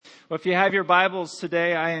Well, if you have your Bibles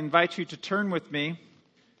today, I invite you to turn with me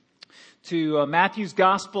to Matthew's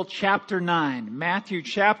Gospel, chapter 9. Matthew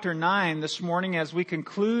chapter 9 this morning as we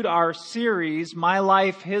conclude our series, My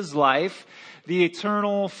Life, His Life, the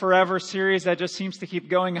eternal, forever series that just seems to keep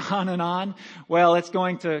going on and on. Well, it's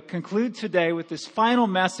going to conclude today with this final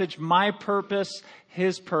message, My Purpose,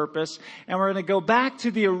 His Purpose. And we're going to go back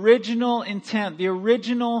to the original intent, the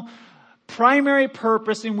original primary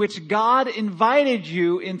purpose in which God invited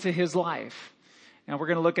you into His life. And we're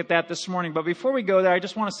going to look at that this morning. But before we go there, I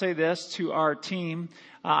just want to say this to our team.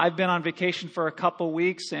 I've been on vacation for a couple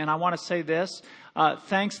weeks, and I want to say this.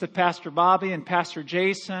 Thanks to Pastor Bobby and Pastor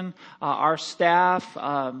Jason, our staff,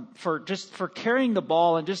 for carrying the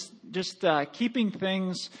ball and just keeping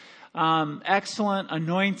things excellent,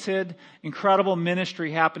 anointed, incredible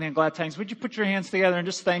ministry happening in Glad Tidings. Would you put your hands together and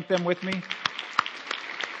just thank them with me?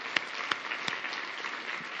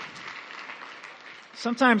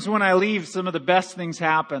 Sometimes when I leave, some of the best things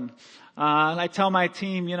happen. And I tell my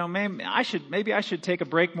team, maybe I should take a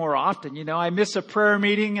break more often. I miss a prayer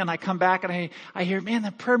meeting and I come back and I hear, man,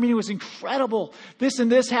 the prayer meeting was incredible. This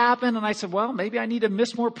and this happened. And I said, well, maybe I need to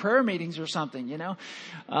miss more prayer meetings or something, how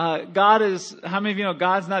many of you know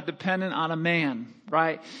God's not dependent on a man,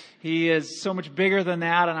 right? He is so much bigger than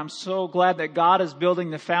that. And I'm so glad that God is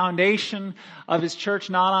building the foundation of His church,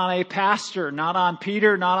 not on a pastor, not on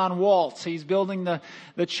Peter, not on Walt. He's building the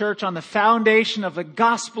church on the foundation of the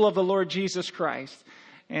gospel of the Lord Jesus Christ.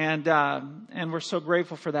 And we're so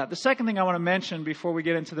grateful for that. The second thing I want to mention before we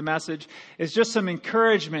get into the message is just some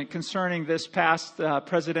encouragement concerning this past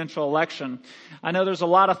presidential election. I know there's a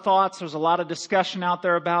lot of thoughts. There's a lot of discussion out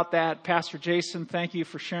there about that. Pastor Jason, thank you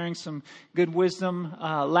for sharing some good wisdom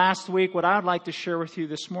last week. What I'd like to share with you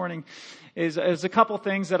this morning is a couple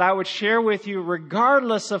things that I would share with you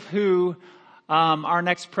regardless of who our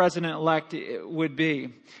next president-elect would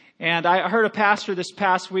be. And I heard a pastor this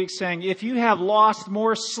past week saying, if you have lost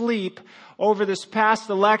more sleep over this past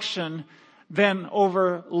election than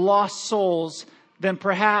over lost souls, then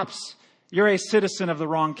perhaps you're a citizen of the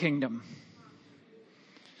wrong kingdom.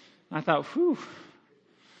 I thought, whew,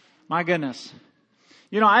 my goodness.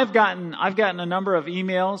 I've gotten a number of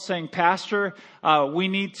emails saying, Pastor, we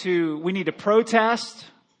need to protest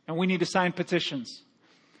and we need to sign petitions.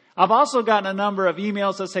 I've also gotten a number of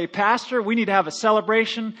emails that say, Pastor, we need to have a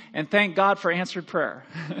celebration and thank God for answered prayer.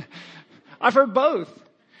 I've heard both.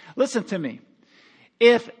 Listen to me.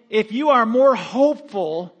 If you are more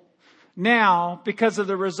hopeful now because of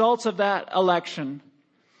the results of that election,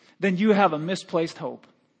 then you have a misplaced hope.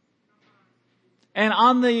 And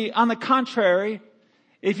on the contrary,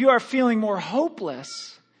 if you are feeling more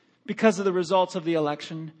hopeless because of the results of the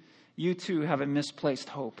election, you too have a misplaced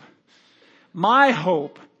hope. My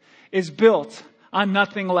hope is built on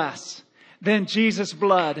nothing less than Jesus'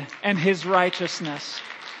 blood and His righteousness.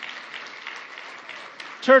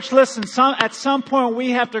 Church, listen, at some point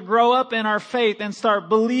we have to grow up in our faith and start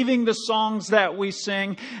believing the songs that we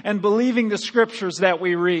sing and believing the scriptures that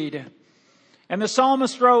we read. And the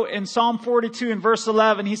psalmist wrote in Psalm 42 and verse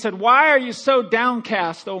 11, he said, "Why are you so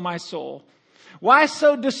downcast, O my soul? Why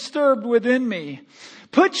so disturbed within me?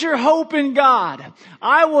 Put your hope in God.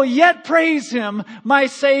 I will yet praise Him, my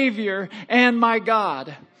Savior and my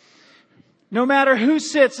God." No matter who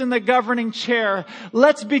sits in the governing chair,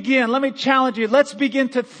 let's begin. Let me challenge you. Let's begin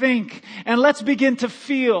to think and let's begin to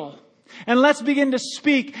feel and let's begin to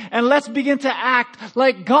speak and let's begin to act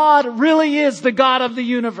like God really is the God of the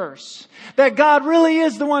universe. That God really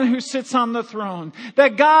is the one who sits on the throne.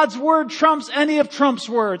 That God's word trumps any of Trump's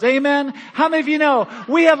words. Amen? How many of you know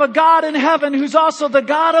we have a God in heaven who's also the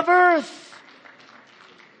God of earth?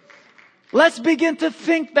 Let's begin to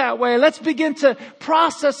think that way. Let's begin to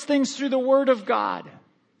process things through the Word of God.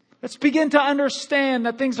 Let's begin to understand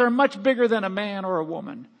that things are much bigger than a man or a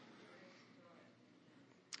woman.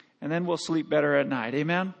 And then we'll sleep better at night.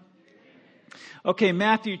 Amen? Okay,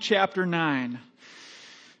 Matthew chapter 9.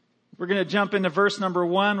 We're going to jump into verse number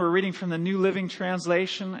 1. We're reading from the New Living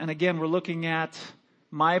Translation. And again, we're looking at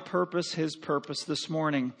My Purpose, His Purpose this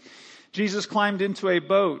morning. Jesus climbed into a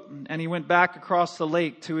boat and He went back across the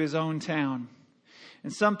lake to His own town.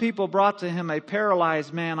 And some people brought to Him a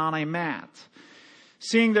paralyzed man on a mat.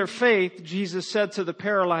 Seeing their faith, Jesus said to the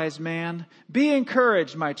paralyzed man, "Be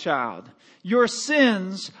encouraged, my child. Your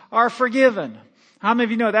sins are forgiven." How many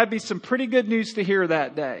of you know that'd be some pretty good news to hear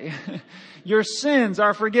that day? Your sins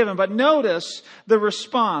are forgiven. But notice the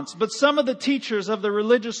response. But some of the teachers of the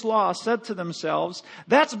religious law said to themselves,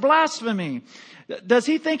 "That's blasphemy. Does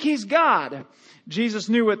he think he's God?" Jesus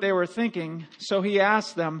knew what they were thinking, so He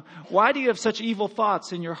asked them, "Why do you have such evil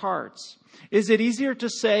thoughts in your hearts? Is it easier to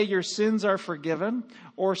say your sins are forgiven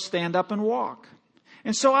or stand up and walk?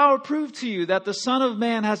 And so I will prove to you that the Son of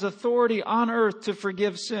Man has authority on earth to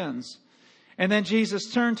forgive sins. And then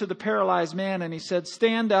Jesus turned to the paralyzed man and he said,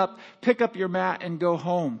 stand up, pick up your mat and go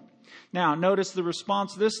home. Now, notice the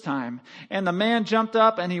response this time. And the man jumped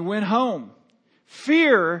up and he went home.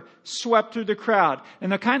 Fear swept through the crowd.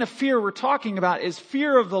 And the kind of fear we're talking about is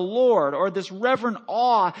fear of the Lord, or this reverent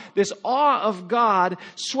awe, this awe of God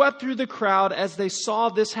swept through the crowd as they saw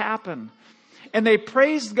this happen. And they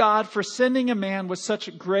praised God for sending a man with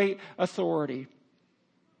such great authority.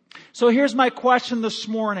 So here's my question this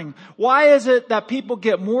morning. Why is it that people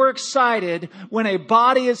get more excited when a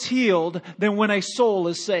body is healed than when a soul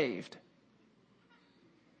is saved?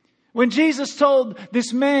 When Jesus told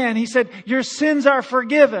this man, he said, your sins are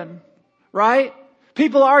forgiven, right?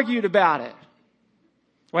 People argued about it.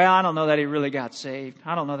 Well, I don't know that he really got saved.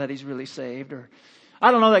 I don't know that he's really saved. Or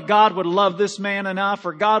I don't know that God would love this man enough.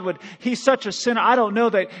 Or he's such a sinner. I don't know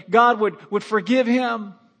that God would forgive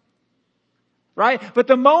him. Right? But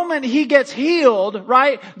the moment he gets healed,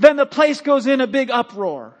 right, then the place goes in a big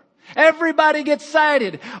uproar. Everybody gets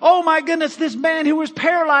excited. Oh my goodness, this man who was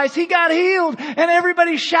paralyzed, he got healed. And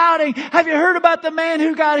everybody's shouting, have you heard about the man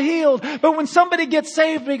who got healed? But when somebody gets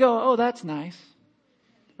saved, we go, oh, that's nice.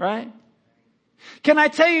 Right? Can I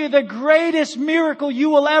tell you the greatest miracle you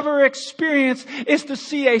will ever experience is to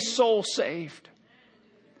see a soul saved.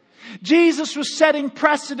 Jesus was setting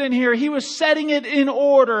precedent here. He was setting it in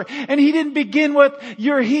order. And He didn't begin with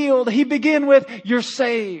you're healed. He began with you're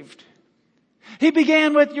saved. He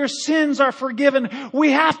began with your sins are forgiven.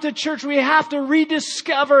 We have to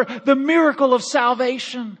rediscover the miracle of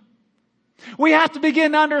salvation. We have to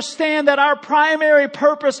begin to understand that our primary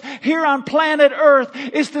purpose here on planet Earth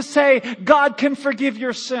is to say God can forgive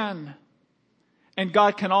your sin. And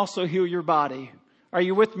God can also heal your body. Are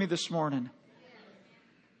you with me this morning?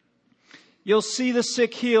 You'll see the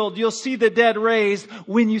sick healed. You'll see the dead raised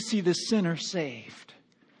when you see the sinner saved.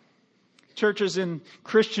 Churches and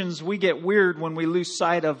Christians, we get weird when we lose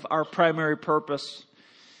sight of our primary purpose.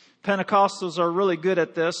 Pentecostals are really good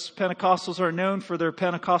at this. Pentecostals are known for their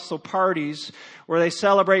Pentecostal parties where they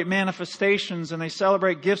celebrate manifestations and they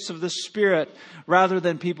celebrate gifts of the Spirit rather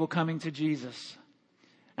than people coming to Jesus.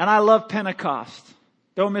 And I love Pentecost.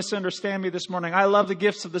 Don't misunderstand me this morning. I love the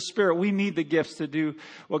gifts of the Spirit. We need the gifts to do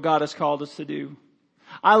what God has called us to do.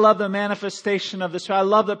 I love the manifestation of this. I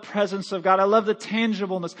love the presence of God. I love the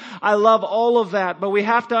tangibleness. I love all of that. But we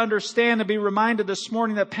have to understand and be reminded this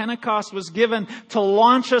morning that Pentecost was given to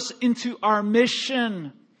launch us into our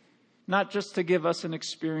mission, not just to give us an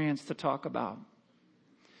experience to talk about.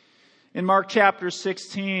 In Mark chapter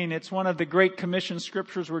 16, it's one of the Great Commission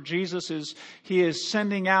scriptures where Jesus is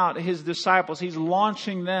sending out His disciples. He's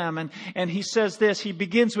launching them. And He says this, He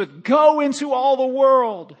begins with, go into all the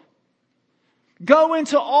world. Go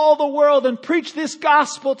into all the world and preach this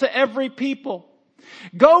gospel to every people.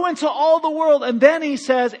 Go into all the world. And then He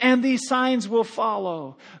says, and these signs will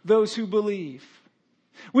follow those who believe.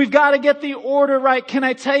 We've got to get the order right. Can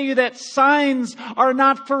I tell you that signs are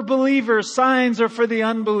not for believers? Signs are for the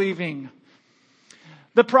unbelieving.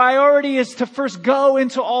 The priority is to first go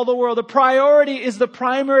into all the world. The priority is the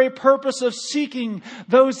primary purpose of seeking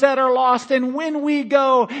those that are lost. And when we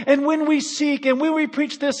go and when we seek and when we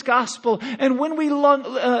preach this gospel and when we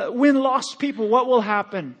win lost people, what will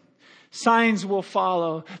happen? Signs will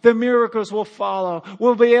follow. The miracles will follow.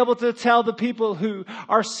 We'll be able to tell the people who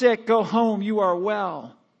are sick, go home, you are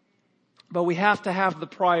well. But we have to have the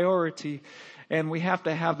priority, and we have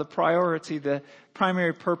to have the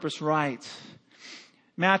primary purpose right.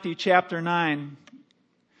 Matthew chapter 9.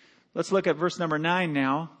 Let's look at verse number 9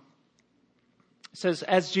 now. It says,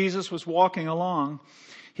 as Jesus was walking along,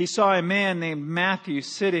 He saw a man named Matthew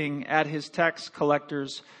sitting at his tax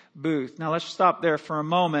collector's booth. Now let's stop there for a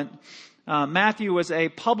moment. Matthew was a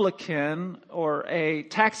publican or a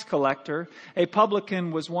tax collector. A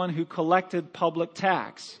publican was one who collected public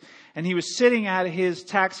tax. And he was sitting at his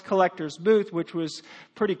tax collector's booth, which was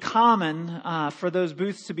pretty common for those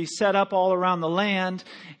booths to be set up all around the land.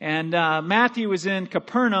 And Matthew was in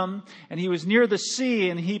Capernaum, and he was near the sea,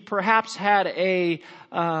 and he perhaps had a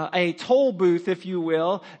toll booth, if you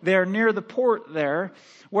will, there near the port there,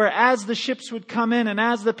 where as the ships would come in and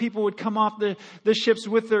as the people would come off the ships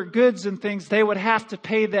with their goods and things, they would have to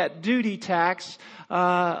pay that duty tax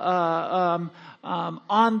on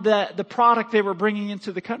the product they were bringing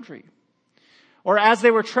into the country. Or as they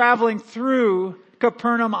were traveling through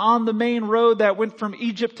Capernaum on the main road that went from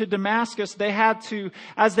Egypt to Damascus, they had to,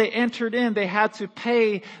 as they entered in, they had to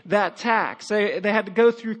pay that tax. They had to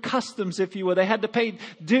go through customs, if you will. They had to pay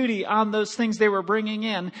duty on those things they were bringing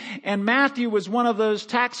in. And Matthew was one of those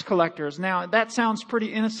tax collectors. Now, that sounds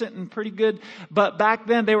pretty innocent and pretty good, but back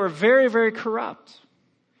then they were very, very corrupt.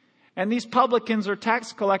 And these publicans or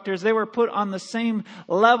tax collectors, they were put on the same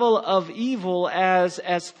level of evil as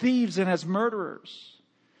thieves and as murderers.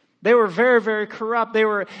 They were very, very corrupt. They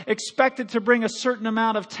were expected to bring a certain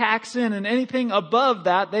amount of tax in, and anything above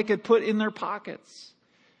that they could put in their pockets.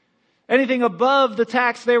 Anything above the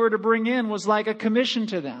tax they were to bring in was like a commission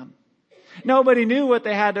to them. Nobody knew what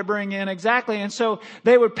they had to bring in exactly. And so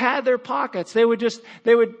they would pad their pockets. They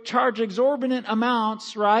would charge exorbitant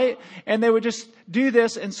amounts, right? And they would just do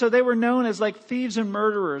this. And so they were known as like thieves and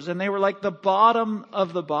murderers. And they were like the bottom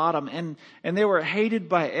of the bottom. And they were hated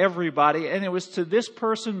by everybody. And it was to this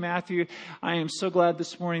person, Matthew, I am so glad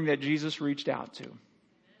this morning that Jesus reached out to.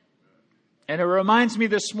 And it reminds me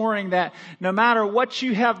this morning that no matter what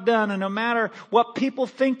you have done and no matter what people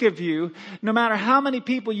think of you, no matter how many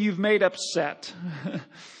people you've made upset,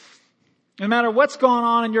 no matter what's gone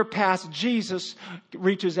on in your past, Jesus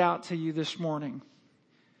reaches out to you this morning.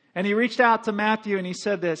 And He reached out to Matthew and He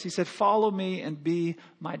said this. He said, "Follow me and be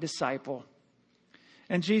my disciple."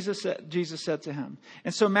 And Jesus said to him.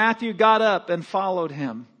 And so Matthew got up and followed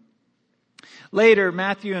Him. Later,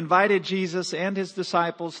 Matthew invited Jesus and His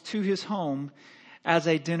disciples to his home as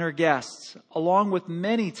a dinner guest, along with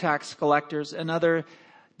many tax collectors and other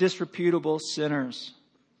disreputable sinners.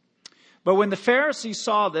 But when the Pharisees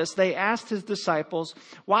saw this, they asked His disciples,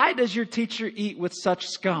 "Why does your teacher eat with such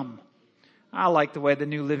scum?" I like the way the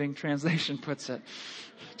New Living Translation puts it.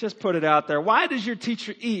 Just put it out there. "Why does your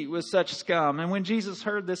teacher eat with such scum?" And when Jesus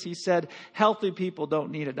heard this, He said, "Healthy people don't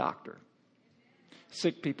need a doctor.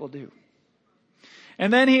 Sick people do."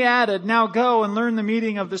 And then He added, "Now go and learn the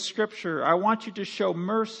meaning of the Scripture. I want you to show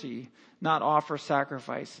mercy, not offer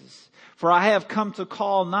sacrifices. For I have come to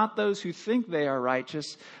call not those who think they are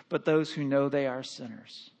righteous, but those who know they are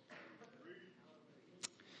sinners."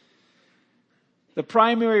 The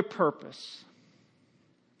primary purpose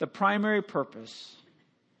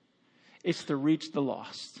is to reach the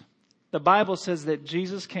lost. The Bible says that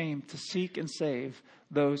Jesus came to seek and save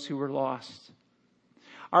those who were lost.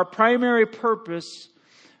 Our primary purpose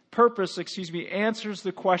answers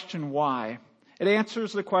the question why. It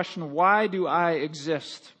answers the question, why do I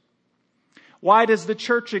exist? Why does the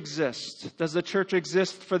church exist? Does the church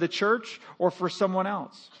exist for the church or for someone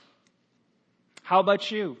else? How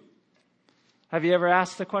about you? Have you ever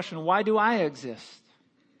asked the question, why do I exist?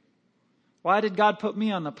 Why did God put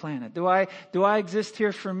me on the planet? Do I exist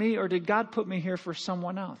here for me, or did God put me here for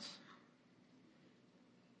someone else?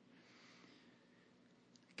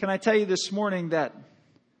 Can I tell you this morning that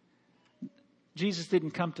Jesus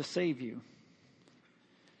didn't come to save you.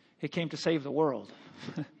 He came to save the world.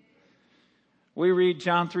 We read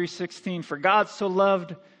John 3:16, "For God so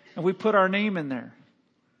loved," and we put our name in there.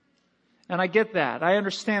 And I get that. I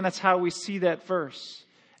understand that's how we see that verse.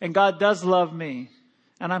 And God does love me.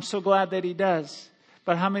 And I'm so glad that He does.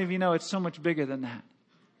 But how many of you know it's so much bigger than that?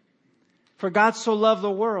 For God so loved the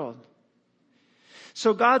world.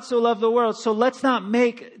 So God so loved the world. So let's not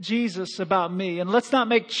make Jesus about me. And let's not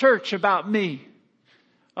make church about me.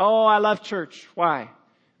 Oh, I love church. Why?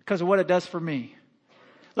 Because of what it does for me.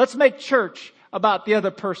 Let's make church about the other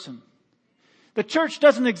person. The church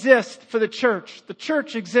doesn't exist for the church. The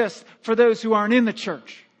church exists for those who aren't in the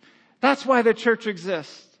church. That's why the church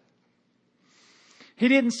exists. He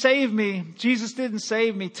didn't save me. Jesus didn't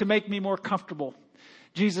save me to make me more comfortable.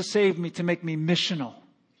 Jesus saved me to make me missional.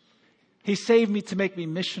 He saved me to make me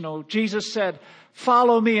missional. Jesus said,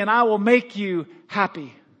 "Follow me and I will make you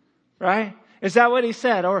happy." Right? Is that what He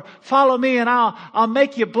said? Or follow me and I'll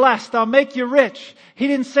make you blessed. I'll make you rich. He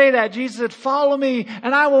didn't say that. Jesus said, "Follow me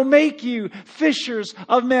and I will make you fishers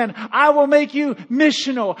of men. I will make you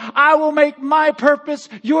missional. I will make my purpose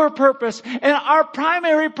your purpose." And our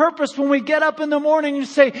primary purpose when we get up in the morning and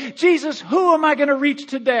say, "Jesus, who am I going to reach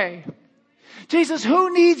today? Jesus,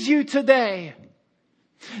 who needs you today?"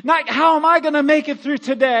 Not how am I going to make it through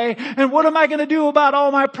today and what am I going to do about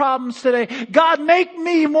all my problems today? God, make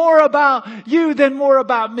me more about you than more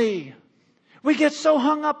about me. We get so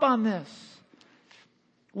hung up on this.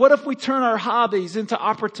 What if we turn our hobbies into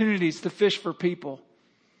opportunities to fish for people?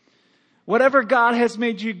 Whatever God has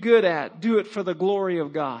made you good at, do it for the glory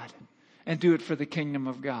of God and do it for the kingdom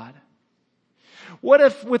of God. What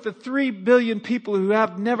if with the 3 billion people who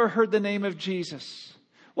have never heard the name of Jesus,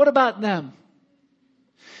 what about them?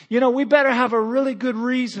 You know, we better have a really good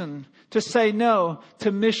reason to say no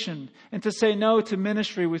to mission and to say no to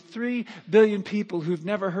ministry with 3 billion people who've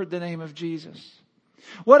never heard the name of Jesus?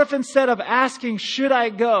 What if instead of asking, should I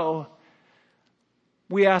go,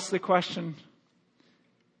 we ask the question,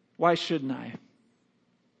 why shouldn't I?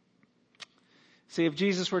 See, if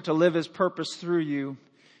Jesus were to live his purpose through you,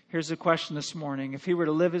 here's the question this morning. If he were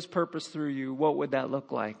to live his purpose through you, what would that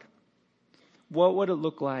look like? What would it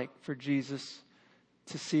look like for Jesus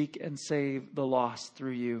to seek and save the lost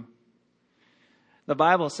through you? The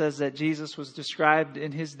Bible says that Jesus was described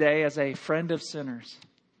in his day as a friend of sinners.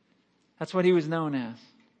 That's what he was known as.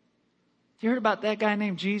 You heard about that guy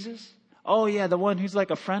named Jesus? Oh yeah, the one who's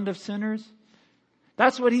like a friend of sinners.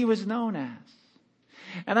 That's what he was known as.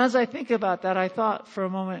 And as I think about that, I thought for a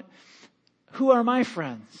moment, who are my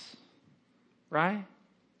friends? Right?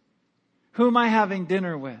 Who am I having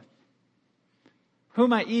dinner with? Who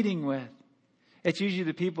am I eating with? It's usually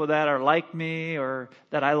the people that are like me or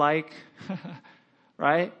that I like.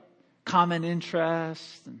 Right? Common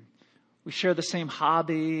interests. And we share the same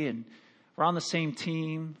hobby and we're on the same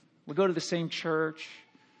team. We go to the same church.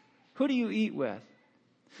 Who do you eat with?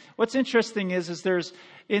 What's interesting is there's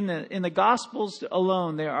in the Gospels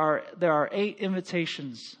alone there are 8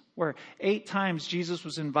 invitations where 8 times Jesus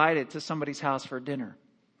was invited to somebody's house for dinner.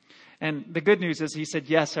 And the good news is he said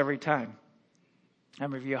yes every time. How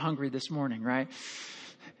many of you are hungry this morning, right?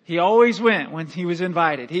 He always went when he was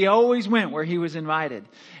invited. He always went where he was invited.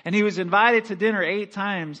 And he was invited to dinner 8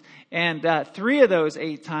 times. And 3 of those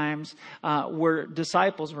 8 times were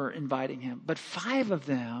disciples were inviting him. But 5 of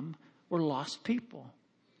them were lost people.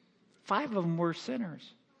 5 of them were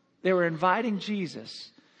sinners. They were inviting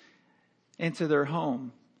Jesus into their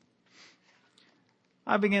home.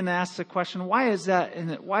 I begin to ask the question, why is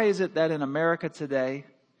it that in America today,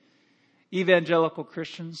 evangelical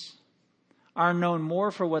Christians are known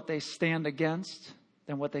more for what they stand against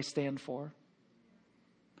than what they stand for?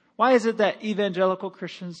 Why is it that evangelical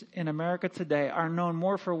Christians in America today are known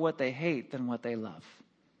more for what they hate than what they love?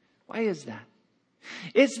 Why is that?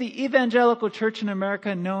 Is the evangelical church in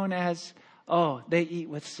America known as, oh, they eat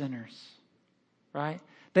with sinners, right?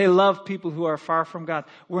 They love people who are far from God.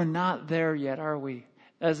 We're not there yet, are we?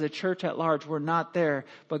 As a church at large, we're not there,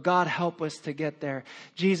 but God help us to get there.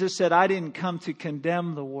 Jesus said, I didn't come to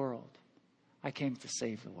condemn the world. I came to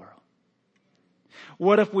save the world.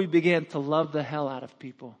 What if we began to love the hell out of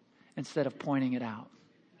people instead of pointing it out?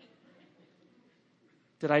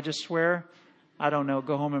 Did I just swear? I don't know.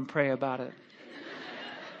 Go home and pray about it.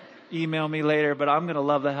 Email me later, but I'm going to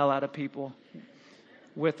love the hell out of people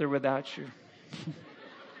with or without you.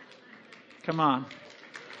 Come on.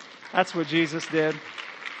 That's what Jesus did.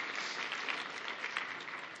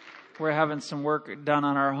 We're having some work done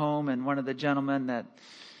on our home, and one of the gentlemen that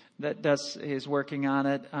is working on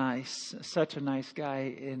it, he's such a nice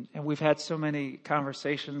guy, and we've had so many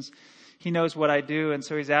conversations. He knows what I do, and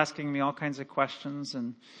so he's asking me all kinds of questions,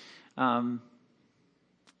 and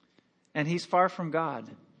he's far from God.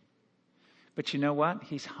 But you know what?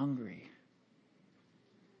 He's hungry.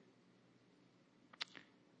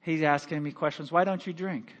 He's asking me questions. Why don't you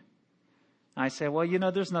drink? I say, well,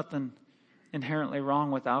 there's nothing inherently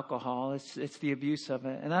wrong with alcohol. It's the abuse of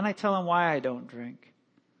it. And then I tell him why I don't drink.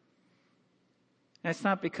 And it's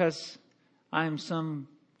not because I'm some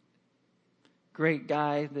great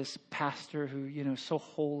guy, this pastor who, so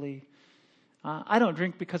holy. I don't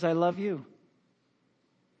drink because I love you.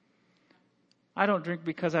 I don't drink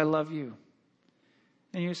because I love you.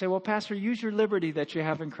 And you say, well, Pastor, use your liberty that you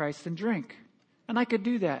have in Christ and drink. And I could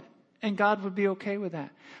do that. And God would be okay with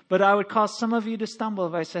that. But I would cause some of you to stumble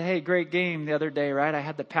if I said, hey, great game the other day, right? I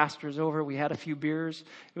had the pastors over. We had a few beers.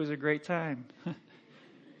 It was a great time.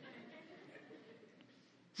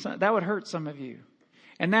 So that would hurt some of you.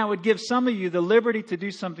 And that would give some of you the liberty to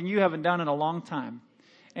do something you haven't done in a long time.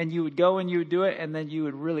 And you would go and you would do it, and then you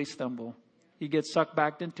would really stumble. You get sucked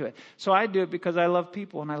back into it. So I do it because I love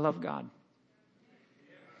people and I love God.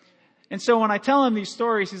 And so when I tell him these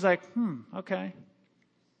stories, he's like, okay.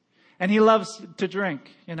 And he loves to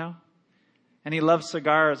drink, And he loves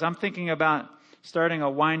cigars. I'm thinking about starting a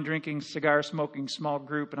wine-drinking, cigar-smoking small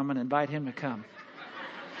group, and I'm going to invite him to come.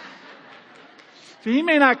 So he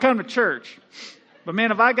may not come to church, but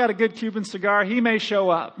man, if I got a good Cuban cigar, he may show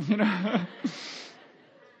up,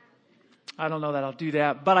 I don't know that I'll do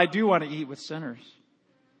that, but I do want to eat with sinners.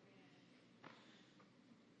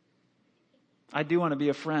 I do want to be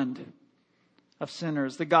a friend of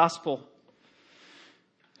sinners. The gospel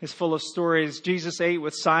is full of stories. Jesus ate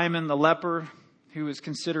with Simon the leper, who was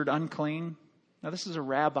considered unclean. Now, this is a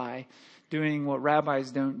rabbi doing what rabbis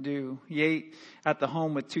don't do. He ate at the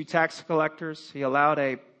home with 2 tax collectors. He allowed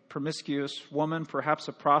a promiscuous woman, perhaps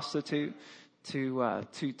a prostitute, to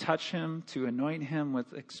touch him, to anoint him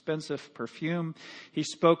with expensive perfume. He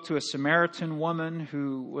spoke to a Samaritan woman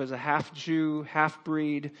who was a half Jew, half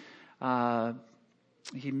breed.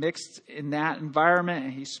 He mixed in that environment,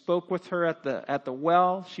 and he spoke with her at the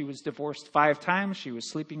well. She was divorced 5 times. She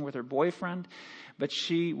was sleeping with her boyfriend, but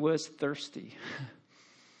she was thirsty.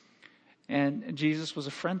 And Jesus was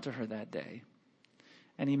a friend to her that day.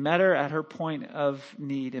 And he met her at her point of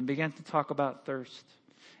need and began to talk about thirst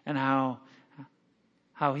and how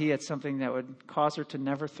he had something that would cause her to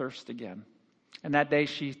never thirst again. And that day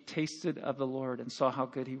she tasted of the Lord and saw how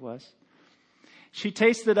good he was. She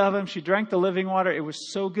tasted of him. She drank the living water. It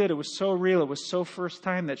was so good. It was so real. It was so first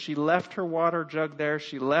time that she left her water jug there.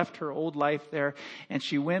 She left her old life there. And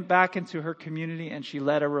she went back into her community and she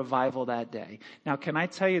led a revival that day. Now, can I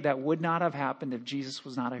tell you that would not have happened if Jesus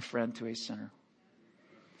was not a friend to a sinner?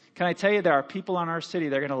 Can I tell you there are people in our city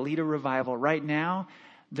that are going to lead a revival. Right now,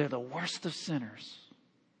 they're the worst of sinners.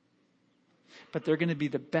 But they're going to be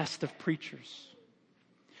the best of preachers.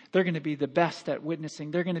 They're going to be the best at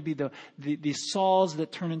witnessing. They're going to be the Sauls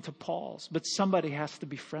that turn into Pauls. But somebody has to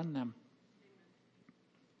befriend them.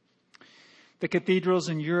 The cathedrals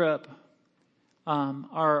in Europe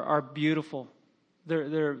are beautiful.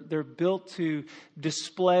 They're built to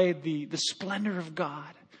display the splendor of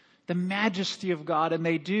God, the majesty of God, and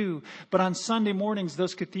they do. But on Sunday mornings,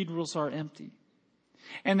 those cathedrals are empty.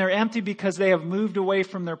 And they're empty because they have moved away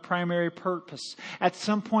from their primary purpose. At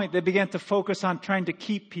some point, they began to focus on trying to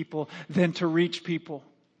keep people than to reach people.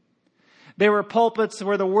 They were pulpits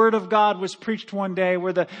where the Word of God was preached one day,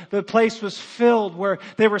 where the place was filled, where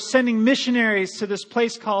they were sending missionaries to this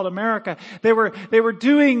place called America. They were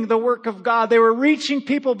doing the work of God. They were reaching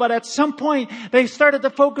people, but at some point, they started to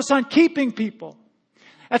focus on keeping people.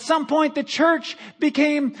 At some point, the church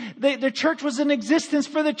the church was in existence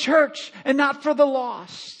for the church and not for the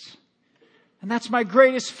lost. And that's my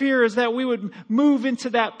greatest fear, is that we would move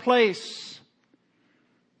into that place.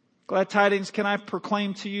 Glad tidings, can I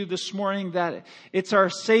proclaim to you this morning that it's our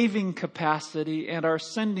saving capacity and our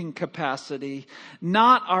sending capacity,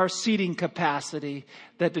 not our seating capacity,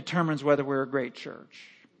 that determines whether we're a great church.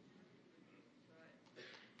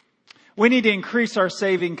 We need to increase our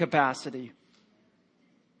saving capacity.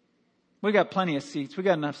 We got plenty of seats. We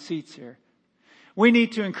got enough seats here. We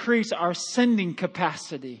need to increase our sending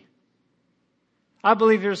capacity. I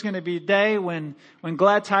believe there's going to be a day when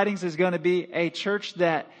Glad Tidings is going to be a church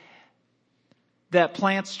that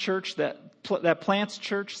plants church, that plants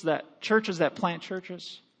church, that churches that plant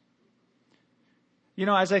churches. You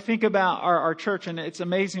know, as I think about our church, and it's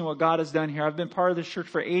amazing what God has done here. I've been part of this church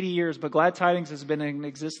for 80 years, but Glad Tidings has been in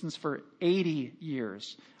existence for 80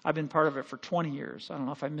 years. I've been part of it for 20 years. I don't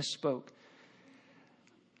know if I misspoke.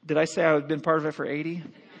 Did I say I've been part of it for 80?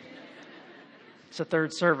 It's a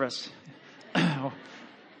third service.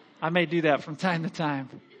 I may do that from time to time.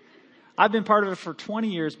 I've been part of it for 20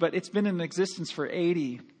 years, but it's been in existence for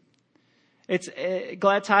 80.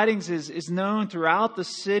 Glad Tidings is known throughout the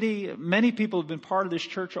city. Many people have been part of this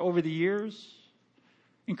church over the years.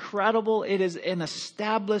 Incredible. It is an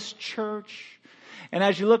established church. And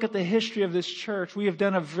as you look at the history of this church, we have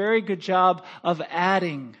done a very good job of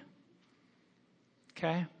adding.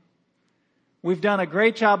 Okay? We've done a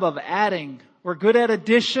great job of adding. We're good at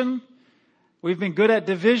addition. We've been good at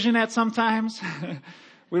division at sometimes.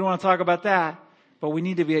 We don't want to talk about that. But we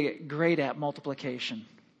need to be great at multiplication.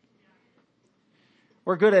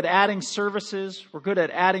 We're good at adding services. We're good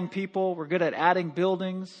at adding people. We're good at adding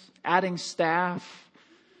buildings, adding staff.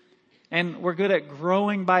 And we're good at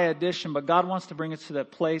growing by addition, but God wants to bring us to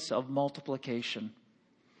that place of multiplication.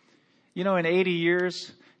 You know, in 80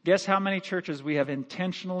 years, guess how many churches we have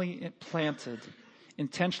intentionally planted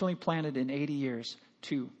in 80 years?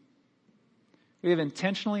 2. We have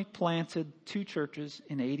intentionally planted 2 churches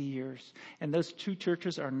in 80 years. And those 2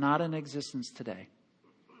 churches are not in existence today.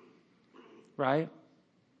 Right?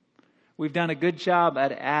 We've done a good job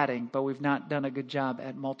at adding, but we've not done a good job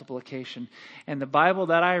at multiplication. And the Bible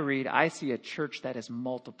that I read, I see a church that is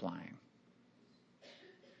multiplying.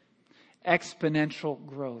 Exponential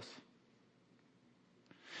growth.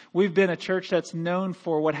 We've been a church that's known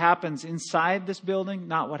for what happens inside this building,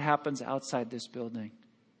 not what happens outside this building.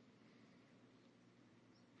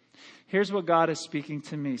 Here's what God is speaking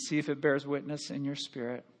to me. See if it bears witness in your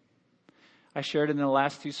spirit. I shared in the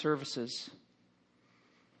last 2 services.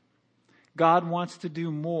 God wants to do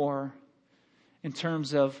more in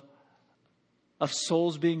terms of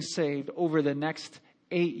souls being saved over the next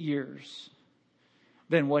 8 years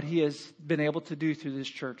than what He has been able to do through this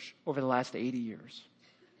church over the last 80 years.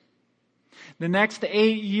 The next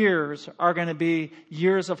 8 years are going to be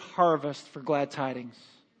years of harvest for Glad Tidings.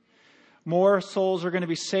 More souls are going to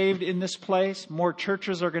be saved in this place. More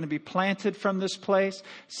churches are going to be planted from this place.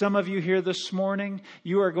 Some of you here this morning,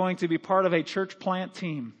 you are going to be part of a church plant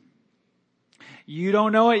team. You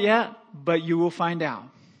don't know it yet, but you will find out.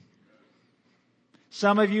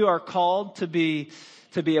 Some of you are called to be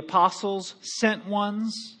apostles, sent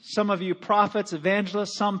ones. Some of you prophets,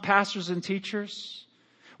 evangelists, some pastors and teachers.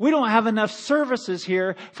 We don't have enough services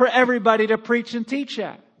here for everybody to preach and teach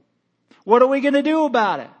at. What are we going to do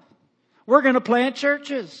about it? We're going to plant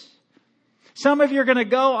churches. Some of you are going to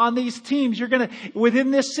go on these teams. You're going to,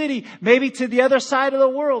 within this city, maybe to the other side of the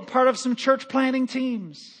world, part of some church planting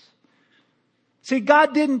teams. See,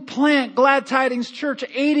 God didn't plant Glad Tidings Church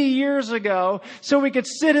 80 years ago so we could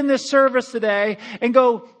sit in this service today and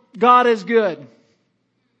go, God is good.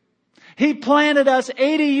 He planted us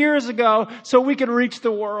 80 years ago so we could reach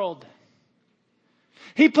the world.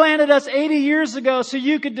 He planted us 80 years ago so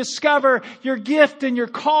you could discover your gift and your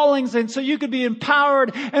callings and so you could be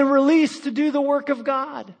empowered and released to do the work of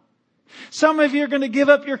God. Some of you are going to give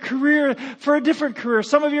up your career for a different career.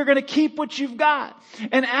 Some of you are going to keep what you've got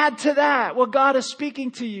and add to that what God is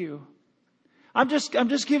speaking to you. I'm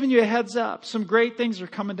just giving you a heads up. Some great things are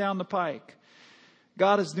coming down the pike.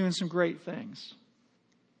 God is doing some great things.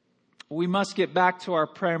 We must get back to our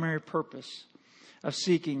primary purpose of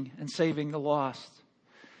seeking and saving the lost.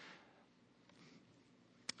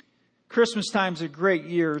 Christmas time is a great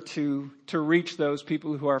year to reach those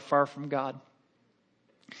people who are far from God.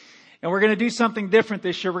 And we're going to do something different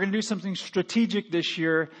this year. We're going to do something strategic this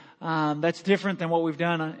year that's different than what we've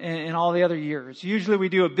done in all the other years. Usually we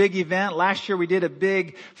do a big event. Last year we did a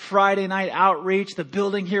big Friday night outreach. The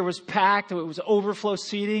building here was packed. It was overflow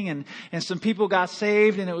seating and some people got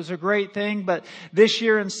saved and it was a great thing. But this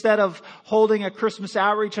year, instead of holding a Christmas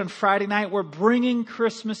outreach on Friday night, we're bringing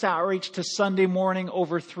Christmas outreach to Sunday morning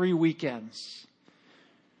over 3 weekends.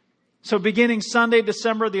 So beginning Sunday,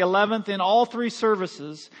 December the 11th in all 3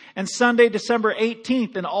 services, and Sunday, December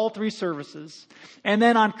 18th in all 3 services. And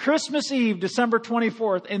then on Christmas Eve, December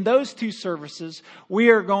 24th, in those 2 services, we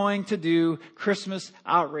are going to do Christmas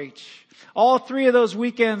outreach. All 3 of those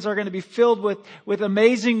weekends are going to be filled with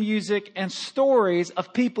amazing music and stories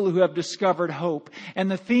of people who have discovered hope. And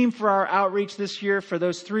the theme for our outreach this year for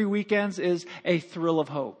those 3 weekends is a thrill of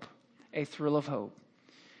hope. A thrill of hope.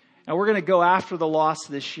 And we're going to go after the lost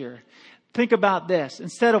this year. Think about this.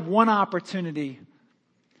 Instead of one opportunity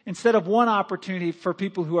for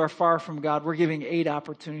people who are far from God, we're giving 8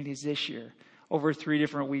 opportunities this year over 3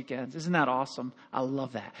 different weekends. Isn't that awesome? I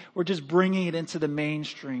love that. We're just bringing it into the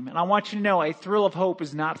mainstream. And I want you to know a thrill of hope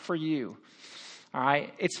is not for you. All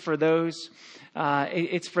right. It's for those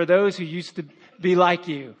who used to be like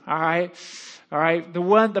you. All right. All right.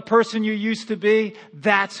 The person you used to be,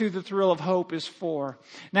 that's who the thrill of hope is for.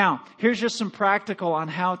 Now, here's just some practical on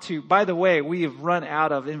how to, by the way, we have run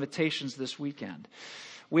out of invitations this weekend.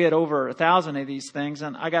 We had over 1,000 of these things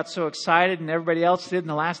and I got so excited and everybody else did in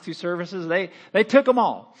the last 2 services. They took them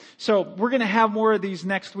all. So we're going to have more of these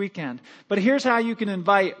next weekend. But here's how you can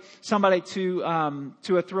invite somebody to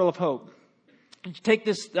a thrill of hope. You take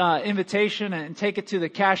this invitation and take it to the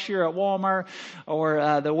cashier at Walmart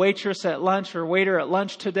or the waitress at lunch or waiter at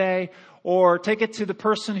lunch today, or take it to the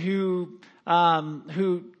person who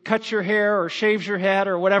cuts your hair or shaves your head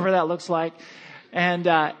or whatever that looks like, and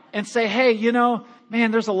say, hey, man,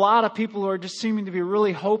 there's a lot of people who are just seeming to be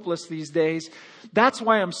really hopeless these days. That's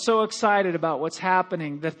why I'm so excited about what's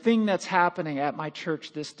happening, the thing that's happening at my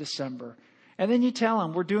church this December. And then you tell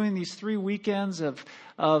them we're doing these 3 weekends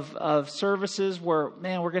of services where,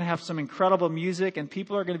 man, we're going to have some incredible music and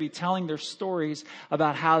people are going to be telling their stories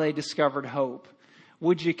about how they discovered hope.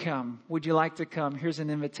 Would you come? Would you like to come? Here's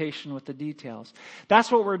an invitation with the details.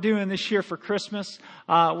 That's what we're doing this year for Christmas.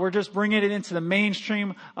 We're just bringing it into the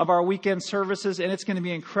mainstream of our weekend services, and it's going to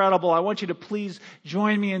be incredible. I want you to please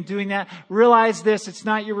join me in doing that. Realize this, it's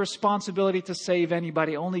not your responsibility to save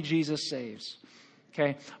anybody. Only Jesus saves.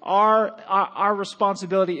 Okay. Our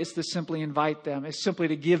responsibility is to simply invite them. It's simply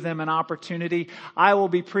to give them an opportunity. I will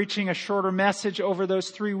be preaching a shorter message over those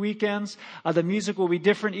 3 weekends. The music will be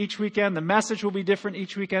different each weekend. The message will be different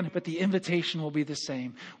each weekend, but the invitation will be the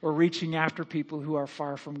same. We're reaching after people who are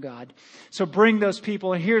far from God. So bring those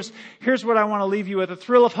people. And here's what I want to leave you with. A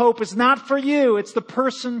thrill of hope is not for you. It's the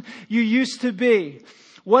person you used to be.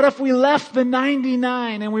 What if we left the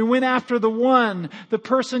 99 and we went after the one, the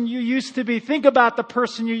person you used to be? Think about the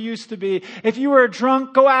person you used to be. If you were a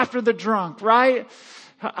drunk, go after the drunk, right?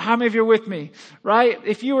 How many of you are with me? Right?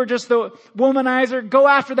 If you were just the womanizer, go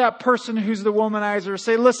after that person who's the womanizer.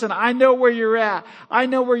 Say, listen, I know where you're at. I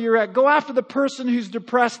know where you're at. Go after the person who's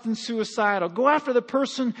depressed and suicidal. Go after the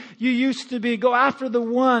person you used to be. Go after the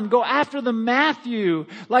one. Go after the Matthew,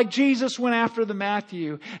 like Jesus went after the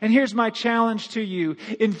Matthew. And here's my challenge to you.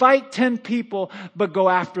 Invite 10 people, but go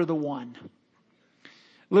after the one.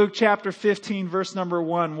 Luke chapter 15, verse number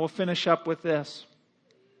 1. We'll finish up with this.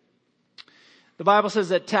 The Bible says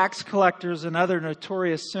that tax collectors and other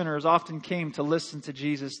notorious sinners often came to listen to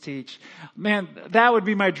Jesus teach. Man, that would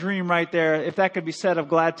be my dream right there, if that could be said of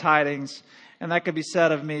Glad Tidings, and that could be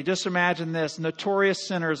said of me. Just imagine this. Notorious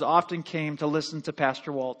sinners often came to listen to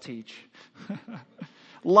Pastor Walt teach.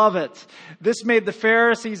 Love it. This made the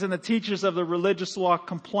Pharisees and the teachers of the religious law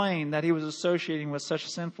complain that he was associating with such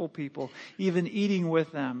sinful people, even eating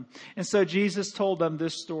with them. And so Jesus told them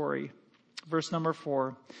this story. Verse number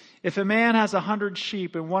 4. If a man has 100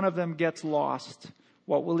 sheep and one of them gets lost,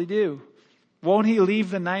 what will he do? Won't he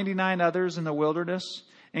leave the 99 others in the wilderness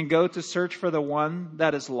and go to search for the one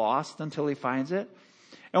that is lost until he finds it?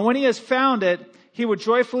 And when he has found it, he will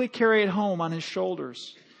joyfully carry it home on his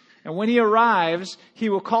shoulders. And when he arrives, he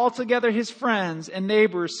will call together his friends and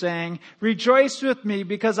neighbors, saying, rejoice with me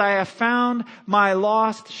because I have found my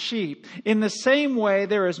lost sheep. In the same way,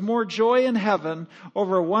 there is more joy in heaven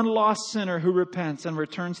over one lost sinner who repents and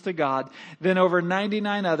returns to God than over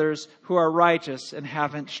 99 others who are righteous and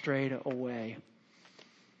haven't strayed away.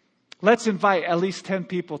 Let's invite at least 10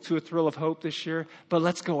 people to a Thrill of Hope this year, but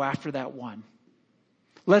let's go after that one.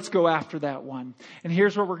 Let's go after that one. And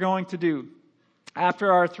here's what we're going to do.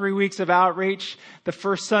 After our 3 weeks of outreach, the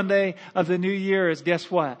first Sunday of the new year is,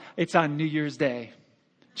 guess what? It's on New Year's Day.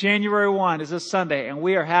 January 1 is a Sunday, and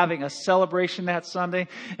we are having a celebration that Sunday.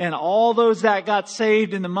 And all those that got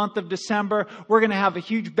saved in the month of December, we're going to have a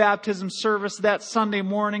huge baptism service that Sunday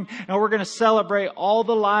morning, and we're going to celebrate all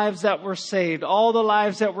the lives that were saved, all the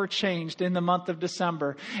lives that were changed in the month of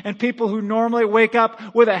December. And people who normally wake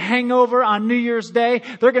up with a hangover on New Year's Day,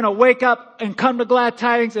 they're going to wake up and come to Glad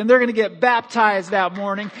Tidings, and they're going to get baptized that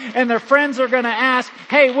morning. And their friends are going to ask,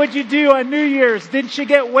 hey, what'd you do on New Year's? Didn't you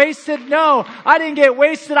get wasted? No, I didn't get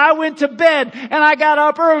wasted. I went to bed and I got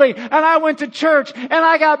up early and I went to church and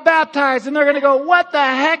I got baptized. And they're going to go, what the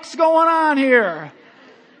heck's going on here?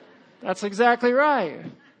 That's exactly right.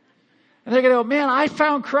 And they're going to go, man, I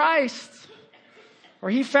found Christ,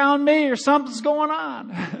 or he found me, or something's going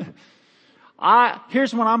on.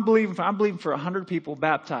 Here's what I'm believing for. I'm believing for 100 people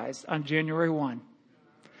baptized on January 1.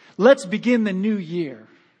 Let's begin the new year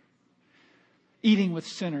eating with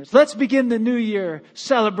sinners. Let's begin the new year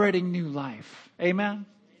celebrating new life. Amen.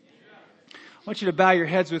 I want you to bow your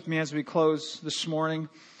heads with me as we close this morning.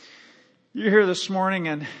 You're here this morning,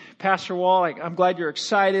 and Pastor Wall, I'm glad you're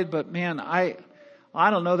excited, but man, I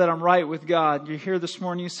don't know that I'm right with God. You're here this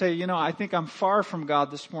morning, you say, I think I'm far from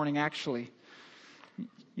God this morning, actually.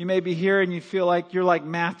 You may be here and you feel like you're like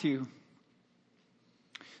Matthew,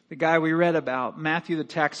 the guy we read about, Matthew the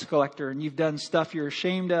tax collector, and you've done stuff you're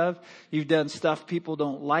ashamed of. You've done stuff people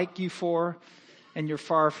don't like you for, and you're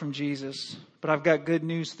far from Jesus. But I've got good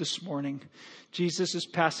news this morning. Jesus is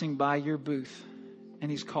passing by your booth,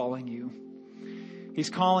 and he's calling you.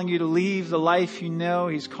 He's calling you to leave the life you know.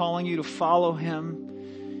 He's calling you to follow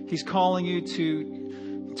him. He's calling you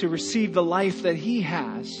to receive the life that he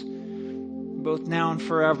has, both now and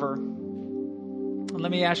forever. And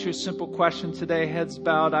let me ask you a simple question today, heads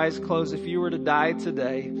bowed, eyes closed. If you were to die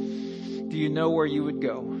today, do you know where you would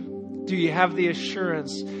go? Do you have the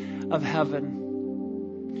assurance of heaven?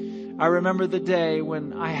 I remember the day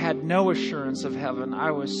when I had no assurance of heaven. I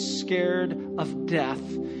was scared of death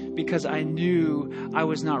because I knew I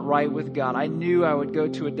was not right with God. I knew I would go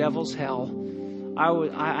to a devil's hell.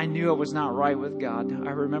 I knew I was not right with God.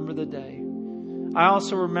 I remember the day. I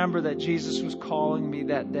also remember that Jesus was calling me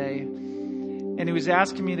that day. And he was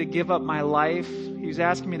asking me to give up my life. He was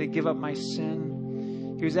asking me to give up my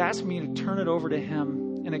sin. He was asking me to turn it over to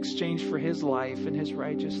him in exchange for his life and his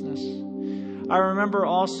righteousness. I remember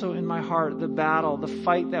also in my heart the battle, the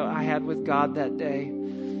fight that I had with God that day.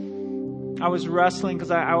 I was wrestling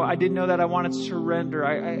because I didn't know that I wanted to surrender.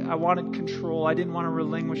 I wanted control. I didn't want to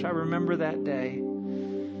relinquish. I remember that day.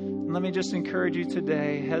 And let me just encourage you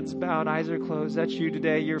today, heads bowed, eyes are closed. That's you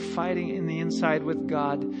today. You're fighting in the inside with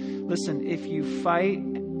God. Listen, if you fight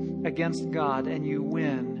against God and you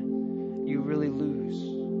win, you really lose.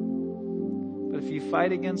 But if you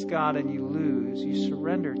fight against God and you lose, you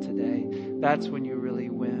surrender today, that's when you really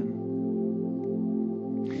win.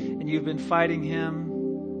 And you've been fighting him,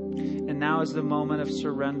 and now is the moment of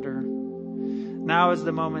surrender. Now is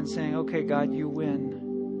the moment saying, okay, God, you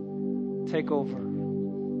win. Take over.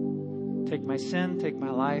 Take my sin, take my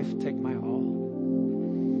life, take my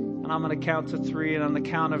all. And I'm going to count to 3. And on the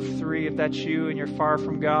count of 3, if that's you and you're far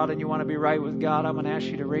from God and you want to be right with God, I'm going to ask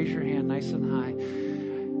you to raise your hand nice and high.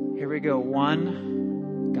 Here we go.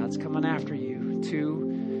 1, God's coming after you.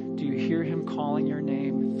 2, do you hear him calling your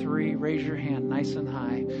name? 3, raise your hand nice and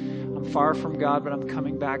high. I'm far from God, but I'm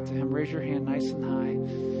coming back to him. Raise your hand nice and high.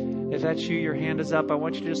 If that's you, your hand is up. I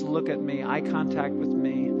want you to just look at me, eye contact with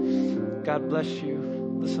me. God bless you.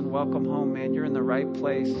 Listen, welcome home, man. You're in the right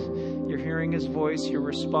place. You're hearing his voice. You're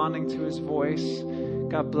responding to his voice.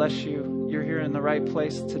 God bless you. You're here in the right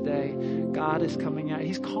place today. God is coming out.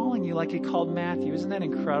 He's calling you like he called Matthew. Isn't that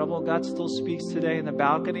incredible? God still speaks today in the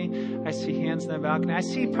balcony. I see hands in the balcony. I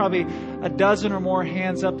see probably a dozen or more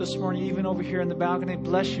hands up this morning, even over here in the balcony.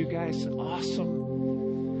 Bless you guys.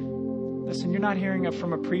 Awesome. Listen, you're not hearing it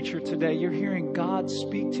from a preacher today. You're hearing God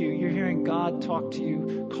speak to you. You're hearing God talk to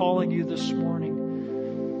you, calling you this morning.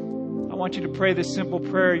 I want you to pray this simple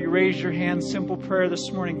prayer. You raise your hand, simple prayer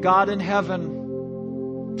this morning. God in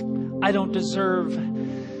heaven, I don't deserve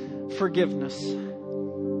forgiveness,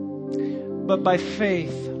 but by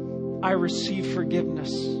faith, I receive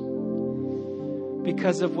forgiveness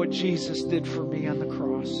because of what Jesus did for me on the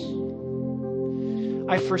cross.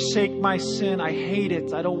 I forsake my sin. I hate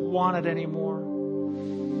it. I don't want it anymore.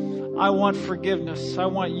 I want forgiveness. I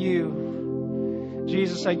want you.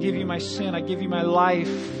 Jesus, I give you my sin. I give you my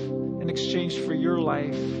life in exchange for your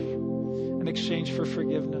life, in exchange for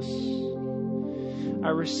forgiveness. I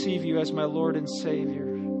receive you as my Lord and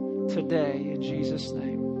Savior today in Jesus'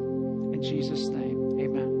 name. In Jesus' name,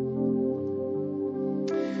 amen.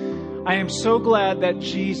 I am so glad that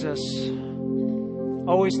Jesus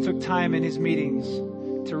always took time in his meetings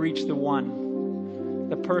to reach the one,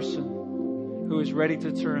 the person who is ready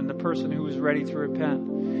to turn, the person who is ready to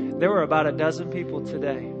repent. There were about a dozen people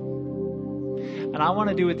today. And I want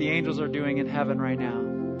to do what the angels are doing in heaven right now.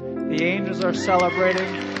 The angels are celebrating.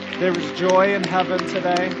 There is joy in heaven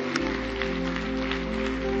today.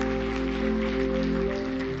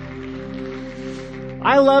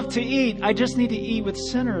 I love to eat. I just need to eat with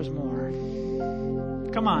sinners more.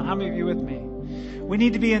 Come on, how many of you with me? We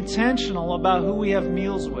need to be intentional about who we have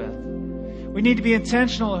meals with. We need to be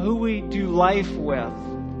intentional who we do life with.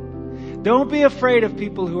 Don't be afraid of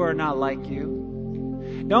people who are not like you.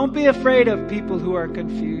 Don't be afraid of people who are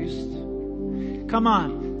confused. Come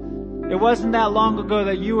on. It wasn't that long ago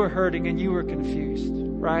that you were hurting and you were confused,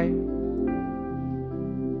 right?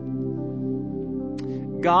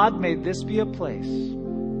 God made this be a place.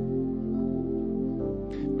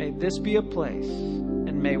 May this be a place,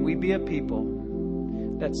 and may we be a people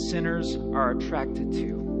that sinners are attracted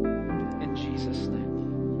to. In Jesus' name.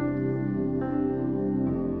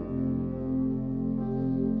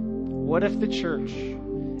 What if the church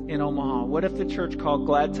in Omaha, what if the church called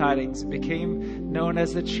Glad Tidings became known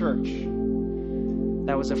as the church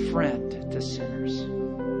that was a friend to sinners?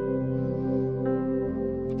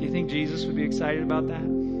 Do you think Jesus would be excited about that?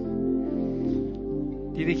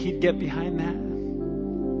 Do you think he'd get behind that?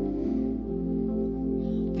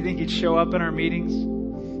 Do you think he'd show up in our meetings?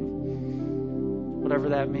 Whatever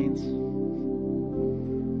that means.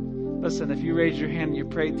 Listen, if you raised your hand and you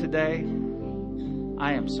prayed today,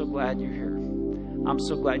 I am so glad you're here. I'm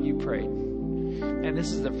so glad you prayed. And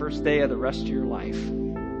this is the first day of the rest of your life.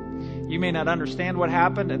 You may not understand what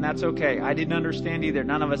happened, and that's okay. I didn't understand either.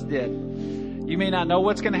 None of us did. You may not know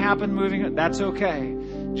what's going to happen moving. That's okay.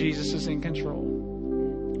 Jesus is in control.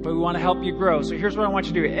 But we want to help you grow. So here's what I want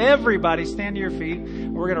you to do. Everybody stand to your feet.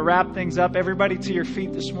 We're going to wrap things up. Everybody to your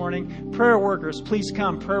feet this morning. Prayer workers, please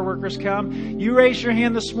come. Prayer workers, come. You raise your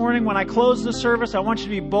hand this morning. When I close the service, I want you to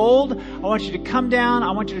be bold. I want you to come down. I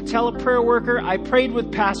want you to tell a prayer worker, I prayed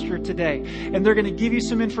with Pastor today. And they're going to give you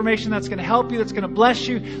some information that's going to help you, that's going to bless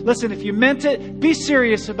you. Listen, if you meant it, be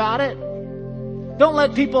serious about it. Don't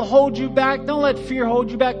let people hold you back. Don't let fear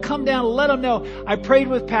hold you back. Come down and let them know, I prayed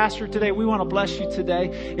with Pastor today. We want to bless you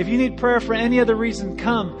today. If you need prayer for any other reason,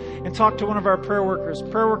 come and talk to one of our prayer workers.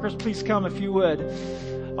 Prayer workers, please come if you would.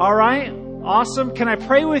 All right? Awesome. Can I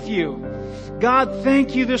pray with you? God,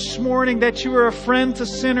 thank you this morning that you are a friend to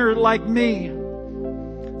sinner like me.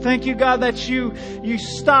 Thank you, God, that you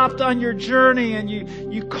stopped on your journey and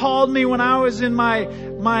you called me when I was in my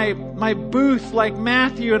booth like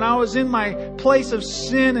Matthew and I was in my place of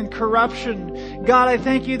sin and corruption. God, I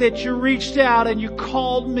thank you that you reached out and you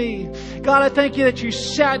called me. God, I thank you that you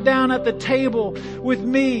sat down at the table with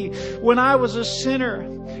me when I was a sinner.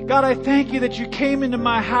 God, I thank you that you came into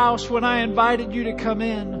my house when I invited you to come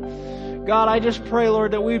in. God, I just pray,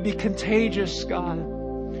 Lord, that we would be contagious, God.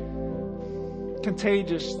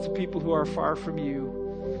 Contagious to people who are far from you.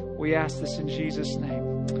 We ask this in Jesus'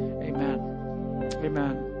 name. Amen.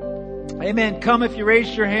 Amen. Amen. Come if you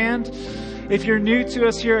raised your hand. If you're new to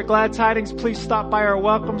us here at Glad Tidings, please stop by our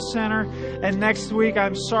Welcome Center. And next week,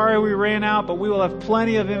 I'm sorry we ran out, but we will have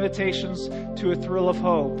plenty of invitations to a Thrill of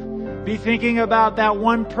Hope. Be thinking about that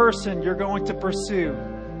one person you're going to pursue.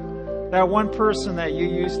 That one person that you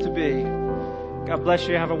used to be. God bless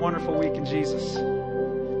you. Have a wonderful week in Jesus.